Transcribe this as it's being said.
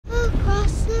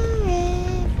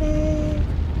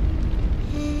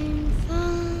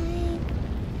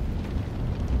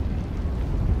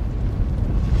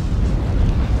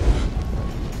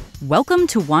Welcome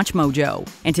to Watch Mojo,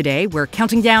 and today we're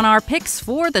counting down our picks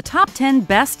for the top 10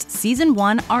 best Season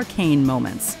 1 Arcane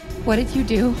moments. What did you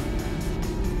do?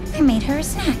 I made her a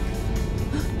snack.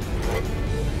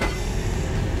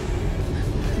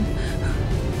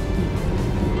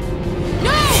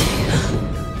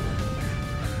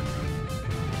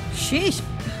 Sheesh,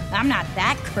 I'm not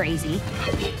that crazy.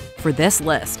 For this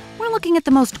list, we're looking at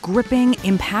the most gripping,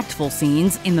 impactful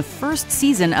scenes in the first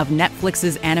season of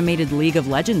Netflix's animated League of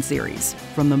Legends series,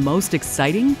 from the most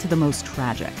exciting to the most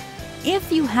tragic.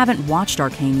 If you haven't watched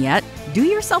Arcane yet, do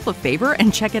yourself a favor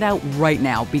and check it out right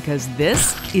now, because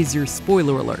this is your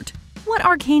spoiler alert. What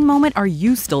Arcane moment are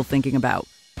you still thinking about?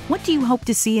 What do you hope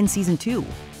to see in Season 2?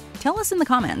 Tell us in the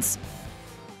comments.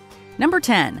 Number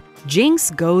 10.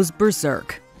 Jinx goes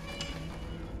berserk.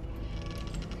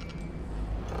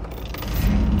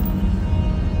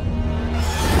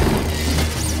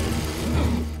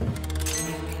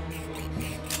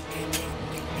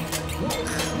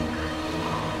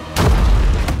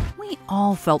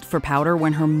 All felt for Powder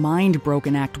when her mind broke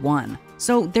in Act 1,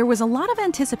 so there was a lot of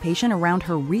anticipation around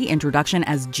her reintroduction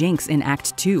as Jinx in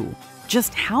Act 2.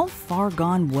 Just how far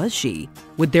gone was she?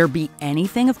 Would there be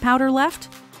anything of Powder left?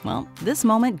 Well, this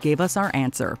moment gave us our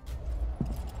answer.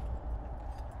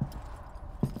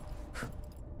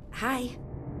 Hi.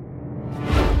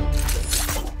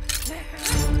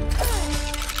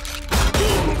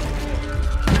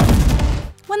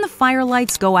 When the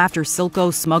Firelights go after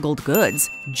Silco's smuggled goods,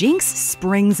 Jinx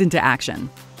springs into action.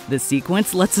 The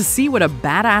sequence lets us see what a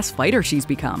badass fighter she's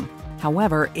become.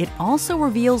 However, it also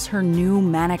reveals her new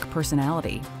manic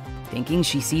personality. Thinking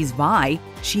she sees Vi,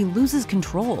 she loses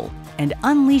control and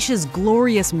unleashes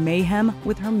glorious mayhem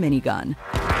with her minigun.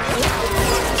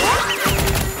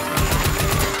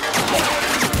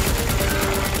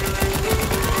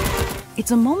 It's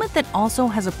a moment that also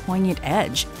has a poignant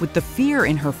edge, with the fear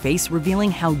in her face revealing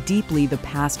how deeply the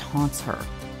past haunts her.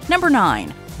 Number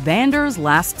 9. Vander's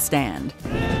last stand.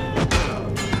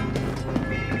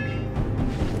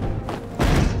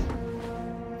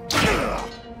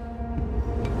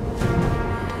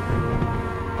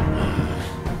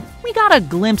 We got a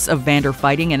glimpse of Vander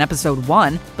fighting in Episode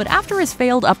 1, but after his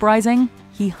failed uprising,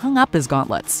 he hung up his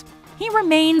gauntlets. He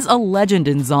remains a legend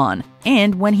in Zaun,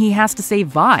 and when he has to save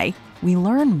Vi, we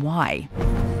learn why.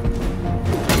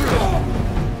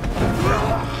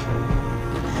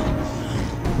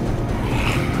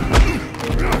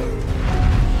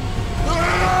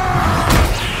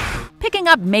 Picking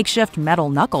up makeshift metal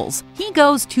knuckles, he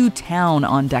goes to town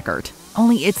on Deckard.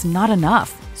 Only it's not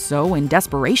enough, so in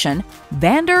desperation,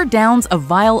 Vander downs a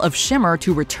vial of shimmer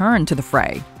to return to the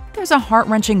fray. There's a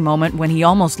heart-wrenching moment when he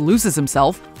almost loses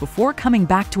himself before coming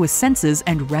back to his senses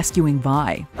and rescuing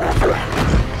Vi.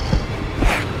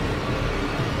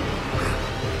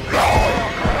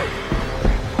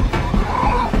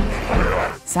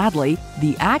 Sadly,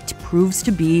 the act proves to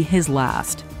be his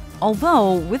last.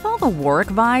 Although, with all the Warwick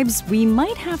vibes, we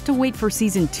might have to wait for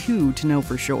Season 2 to know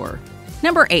for sure.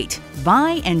 Number 8.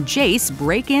 Vi and Jayce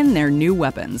break in their new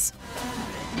weapons.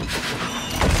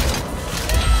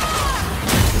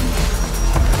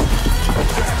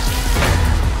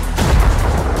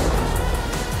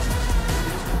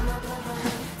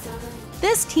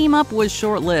 This team-up was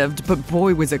short-lived, but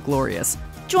boy was it glorious.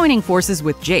 Joining forces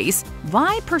with Jayce,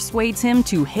 Vi persuades him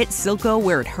to hit Silco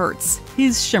where it hurts,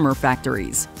 his shimmer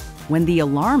factories. When the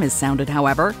alarm is sounded,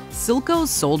 however, Silco's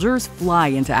soldiers fly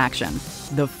into action.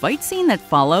 The fight scene that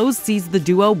follows sees the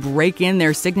duo break in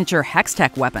their signature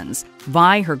Hextech weapons,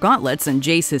 Vi her gauntlets and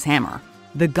Jayce his hammer.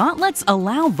 The gauntlets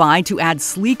allow Vi to add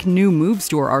sleek new moves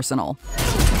to her arsenal.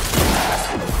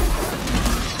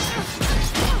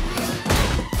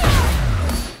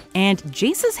 And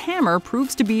Jayce's hammer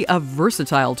proves to be a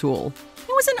versatile tool.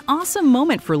 It was an awesome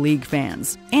moment for League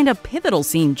fans, and a pivotal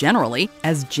scene generally,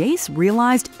 as Jayce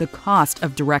realized the cost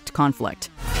of direct conflict.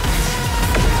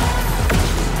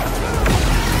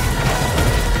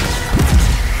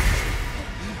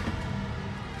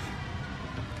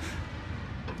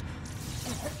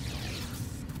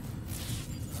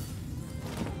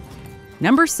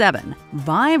 Number 7.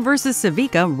 Vi vs.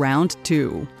 Sevika Round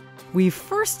 2. We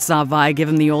first saw Vi give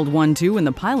him the old 1-2 in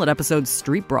the pilot episode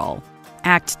Street Brawl.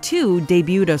 Act 2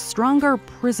 debuted a stronger,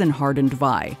 prison-hardened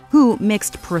Vi, who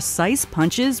mixed precise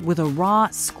punches with a raw,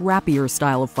 scrappier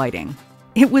style of fighting.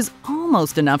 It was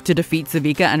almost enough to defeat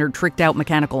Sevika and her tricked-out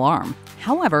mechanical arm.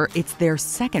 However, it's their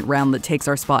second round that takes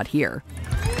our spot here.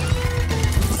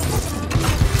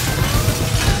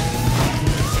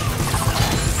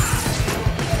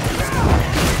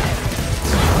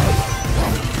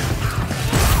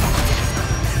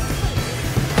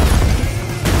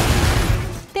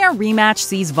 rematch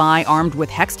sees Vi armed with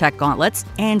Hextech gauntlets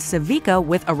and Sevika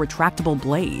with a retractable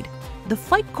blade. The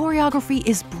fight choreography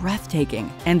is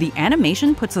breathtaking, and the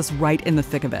animation puts us right in the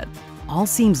thick of it. All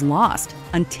seems lost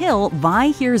until Vi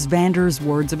hears Vander's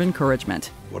words of encouragement.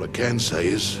 What I can say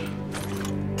is,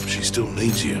 she still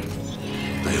needs you.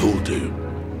 They all do.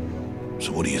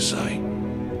 So what do you say?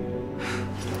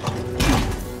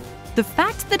 The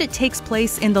fact that it takes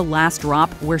place in the last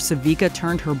drop where Sevika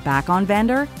turned her back on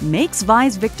Vander makes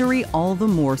Vi's victory all the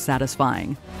more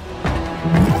satisfying.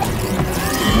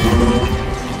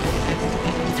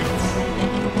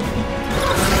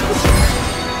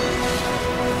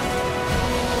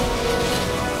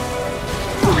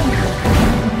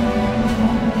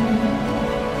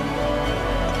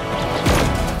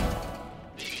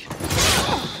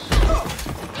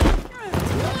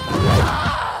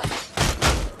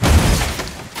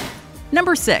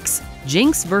 Number 6.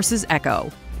 Jinx vs.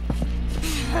 Echo.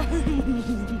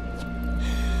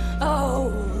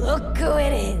 Oh, look who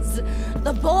it is.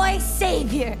 The boy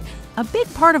savior. A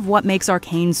big part of what makes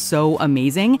Arcane so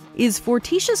amazing is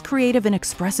Fortitia's creative and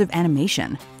expressive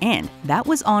animation, and that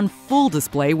was on full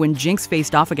display when Jinx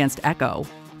faced off against Echo.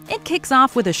 It kicks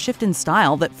off with a shift in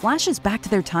style that flashes back to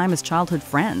their time as childhood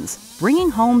friends, bringing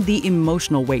home the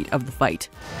emotional weight of the fight.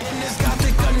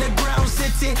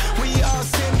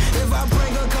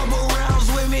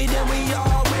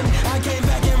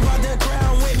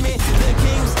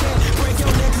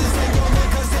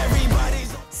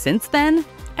 Since then,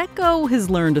 Echo has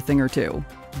learned a thing or two.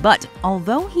 But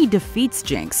although he defeats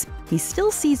Jinx, he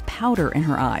still sees powder in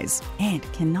her eyes and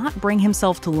cannot bring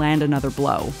himself to land another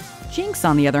blow. Jinx,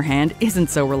 on the other hand, isn't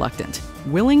so reluctant,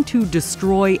 willing to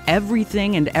destroy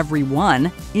everything and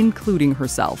everyone, including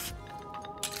herself.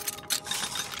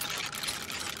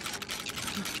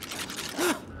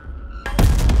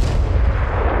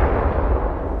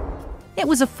 It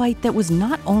was a fight that was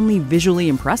not only visually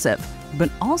impressive, but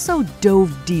also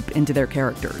dove deep into their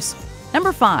characters.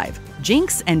 Number 5.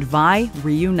 Jinx and Vi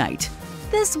reunite.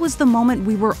 This was the moment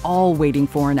we were all waiting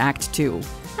for in Act 2.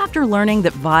 After learning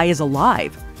that Vi is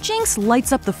alive, Jinx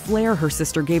lights up the flare her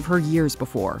sister gave her years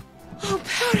before. Oh,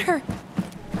 Powder!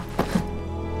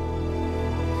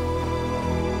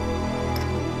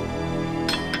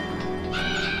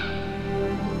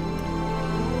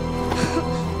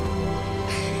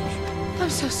 I'm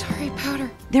so sorry, Powder.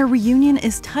 Their reunion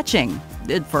is touching,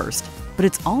 at first, but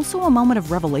it's also a moment of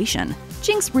revelation.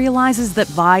 Jinx realizes that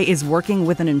Vi is working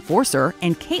with an enforcer,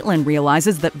 and Caitlyn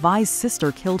realizes that Vi's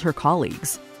sister killed her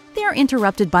colleagues. They are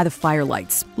interrupted by the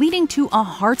firelights, leading to a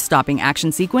heart-stopping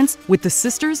action sequence with the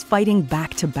sisters fighting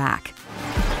back to back.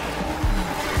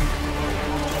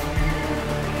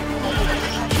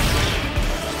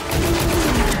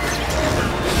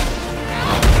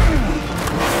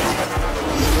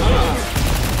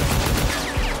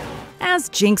 As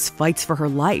Jinx fights for her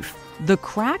life, the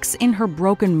cracks in her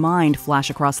broken mind flash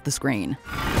across the screen.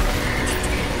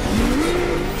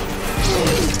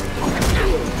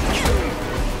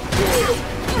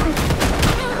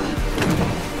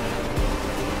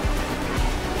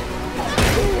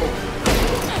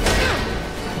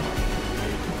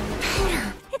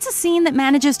 It's a scene that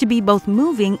manages to be both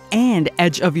moving and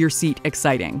edge-of-your-seat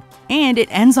exciting. And it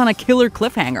ends on a killer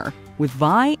cliffhanger, with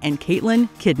Vi and Caitlyn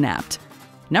kidnapped.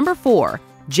 Number 4.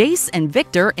 Jayce and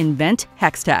Viktor invent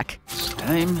Hextech.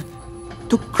 Time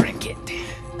to crank it.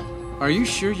 Are you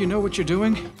sure you know what you're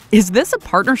doing? Is this a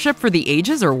partnership for the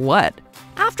ages or what?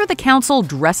 After the council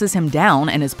dresses him down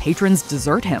and his patrons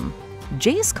desert him,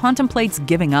 Jayce contemplates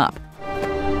giving up.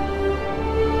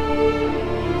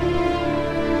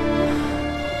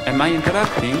 Am I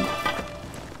interrupting?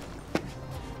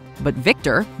 But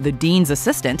Viktor, the dean's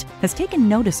assistant, has taken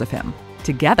notice of him.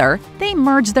 Together, they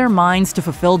merge their minds to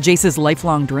fulfill Jayce's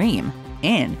lifelong dream.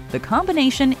 And the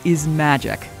combination is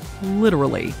magic.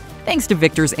 Literally. Thanks to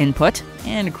Viktor's input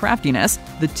and craftiness,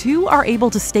 the two are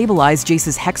able to stabilize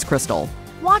Jayce's hex crystal.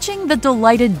 Watching the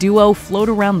delighted duo float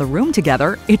around the room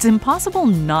together, it's impossible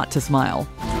not to smile.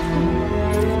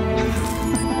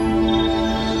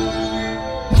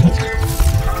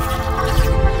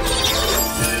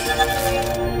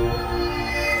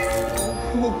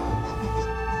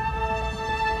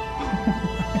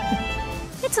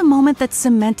 It's a moment that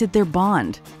cemented their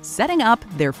bond, setting up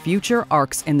their future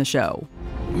arcs in the show.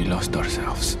 We lost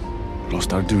ourselves,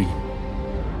 lost our dream.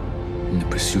 In the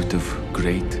pursuit of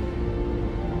great,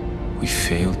 we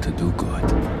failed to do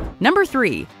good. Number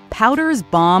 3. Powder's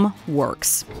bomb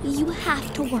works. You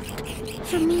have to work.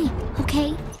 For me,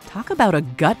 okay? Talk about a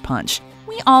gut punch.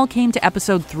 We all came to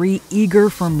episode 3 eager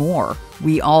for more.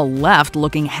 We all left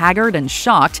looking haggard and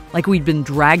shocked, like we'd been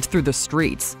dragged through the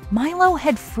streets. Milo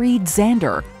had freed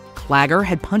Xander. Claggor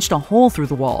had punched a hole through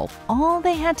the wall. All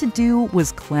they had to do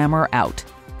was clamber out.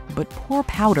 But poor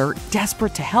Powder,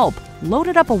 desperate to help,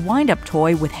 loaded up a wind-up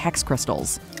toy with hex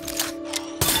crystals.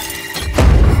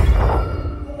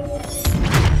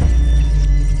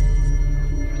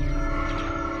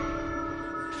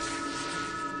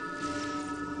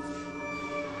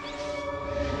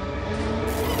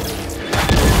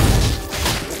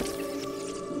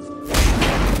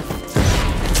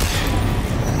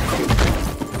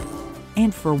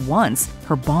 And for once,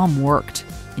 her bomb worked.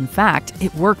 In fact,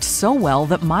 it worked so well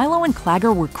that Milo and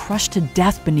Claggor were crushed to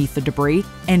death beneath the debris,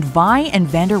 and Vi and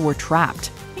Vander were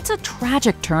trapped. It's a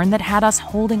tragic turn that had us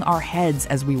holding our heads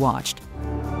as we watched.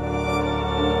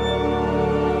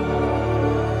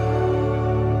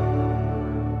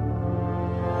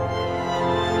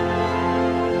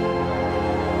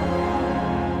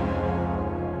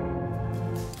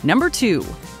 Number 2.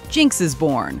 Jinx is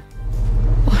born.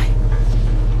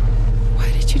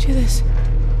 Why did you do this?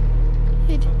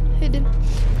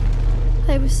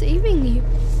 I was saving you.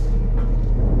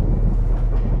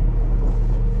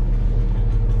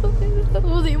 I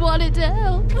only wanted to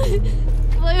help.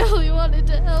 I only wanted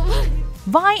to help.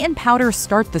 Vi and Powder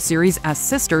start the series as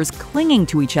sisters clinging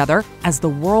to each other as the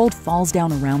world falls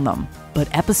down around them.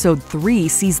 But episode 3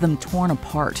 sees them torn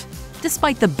apart.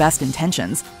 Despite the best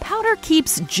intentions, Powder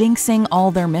keeps jinxing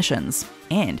all their missions.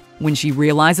 And when she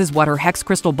realizes what her hex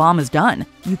crystal bomb has done,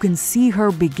 you can see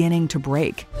her beginning to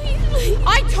break.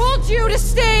 I told you to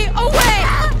stay away!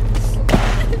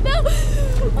 No!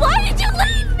 Why did you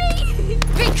leave me?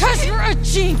 Because you're a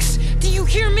Jinx! Do you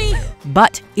hear me?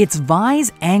 But it's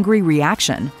Vi's angry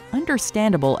reaction,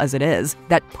 understandable as it is,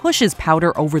 that pushes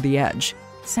Powder over the edge.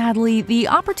 Sadly, the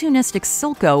opportunistic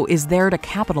Silco is there to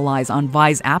capitalize on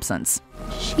Vi's absence.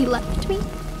 She left me.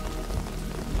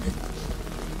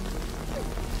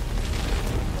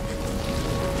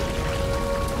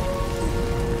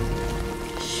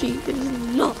 She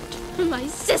is not my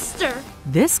sister.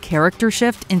 This character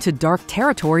shift into dark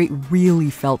territory really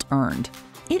felt earned.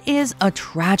 It is a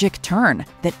tragic turn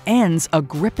that ends a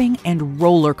gripping and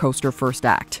roller coaster first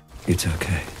act. It's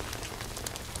okay.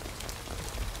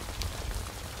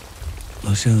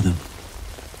 We'll show them.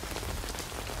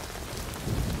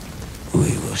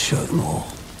 We will show them all.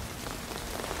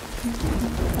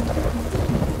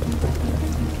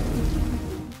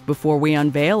 Before we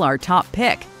unveil our top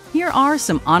pick, here are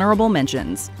some honorable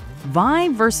mentions. Vi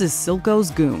versus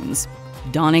Silco's goons.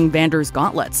 Donning Vander's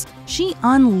gauntlets, she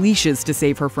unleashes to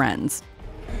save her friends.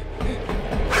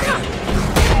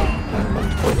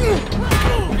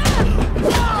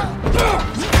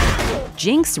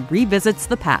 Jinx revisits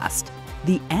the past.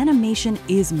 The animation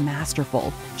is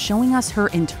masterful, showing us her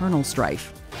internal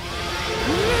strife.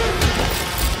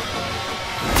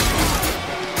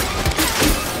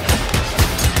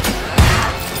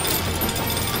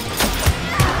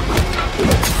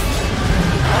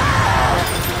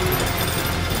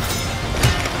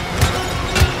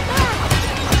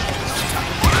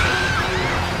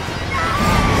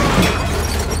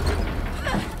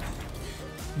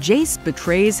 Jayce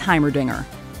betrays Heimerdinger.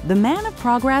 The Man of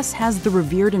Progress has the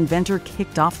revered inventor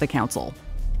kicked off the council.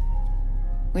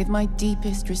 With my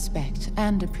deepest respect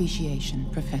and appreciation,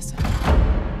 Professor.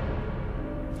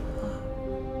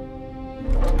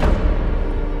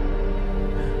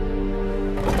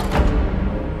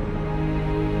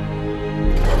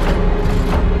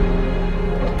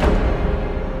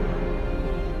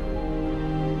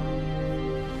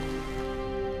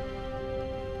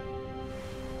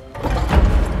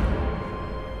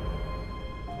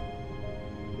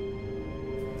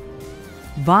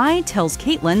 Vi tells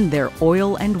Caitlyn they're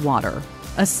oil and water.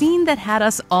 A scene that had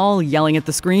us all yelling at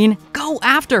the screen, "Go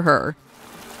after her!"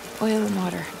 Oil and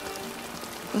water.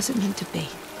 Was it meant to be?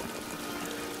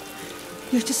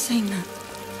 You're just saying that.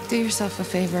 Do yourself a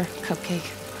favor, Cupcake.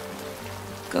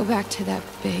 Go back to that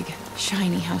big,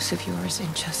 shiny house of yours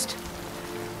and just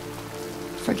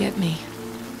forget me,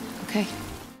 okay?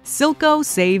 Silco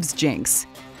saves Jinx.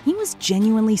 He was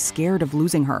genuinely scared of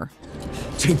losing her.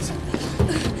 Jinx!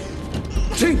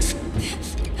 Jinx!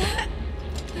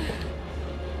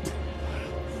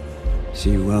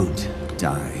 She won't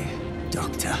die,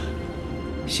 Doctor.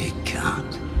 She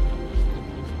can't.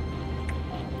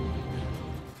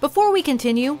 Before we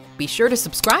continue, be sure to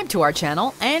subscribe to our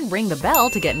channel and ring the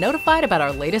bell to get notified about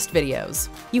our latest videos.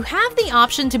 You have the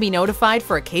option to be notified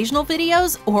for occasional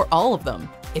videos or all of them.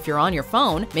 If you're on your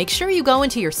phone, make sure you go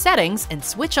into your settings and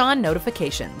switch on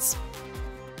notifications.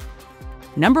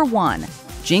 Number 1.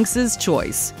 Jinx's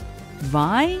choice.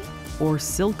 Vi or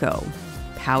Silco?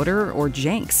 Powder or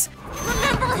Jinx?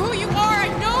 Remember who you are, I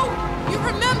know you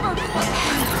remember!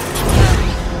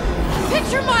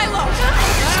 Picture Milo!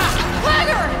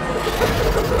 Clagger!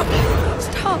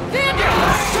 Stop, Vander!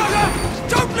 Shut up!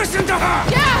 Don't listen to her!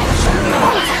 Dad!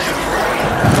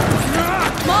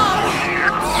 Mom!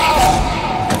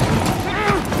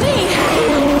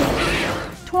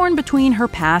 Torn between her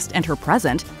past and her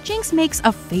present, Jinx makes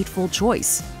a fateful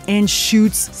choice and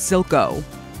shoots Silco.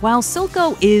 While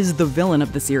Silco is the villain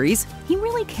of the series, he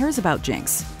really cares about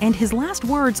Jinx, and his last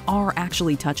words are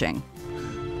actually touching.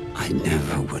 I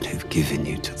never would have given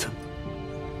you to them.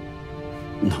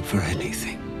 Not for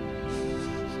anything.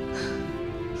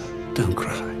 Don't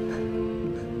cry.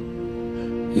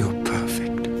 You're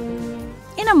perfect.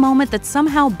 In a moment that's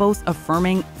somehow both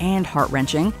affirming and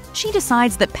heart-wrenching, she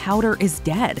decides that Powder is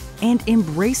dead and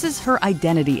embraces her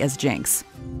identity as Jinx.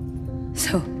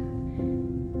 So,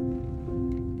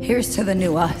 here's to the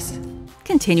new us.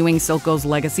 Continuing Silco's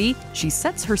legacy, she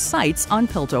sets her sights on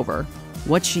Piltover.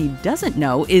 What she doesn't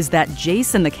know is that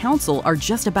Jayce and the Council are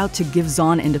just about to give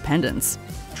Zaun independence.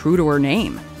 True to her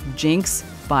name, Jinx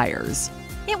fires.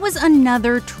 It was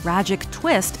another tragic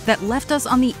twist that left us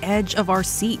on the edge of our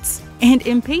seats and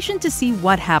impatient to see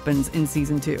what happens in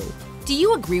Season 2. Do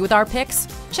you agree with our picks?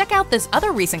 Check out this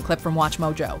other recent clip from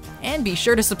WatchMojo, and be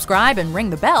sure to subscribe and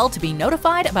ring the bell to be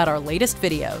notified about our latest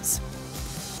videos.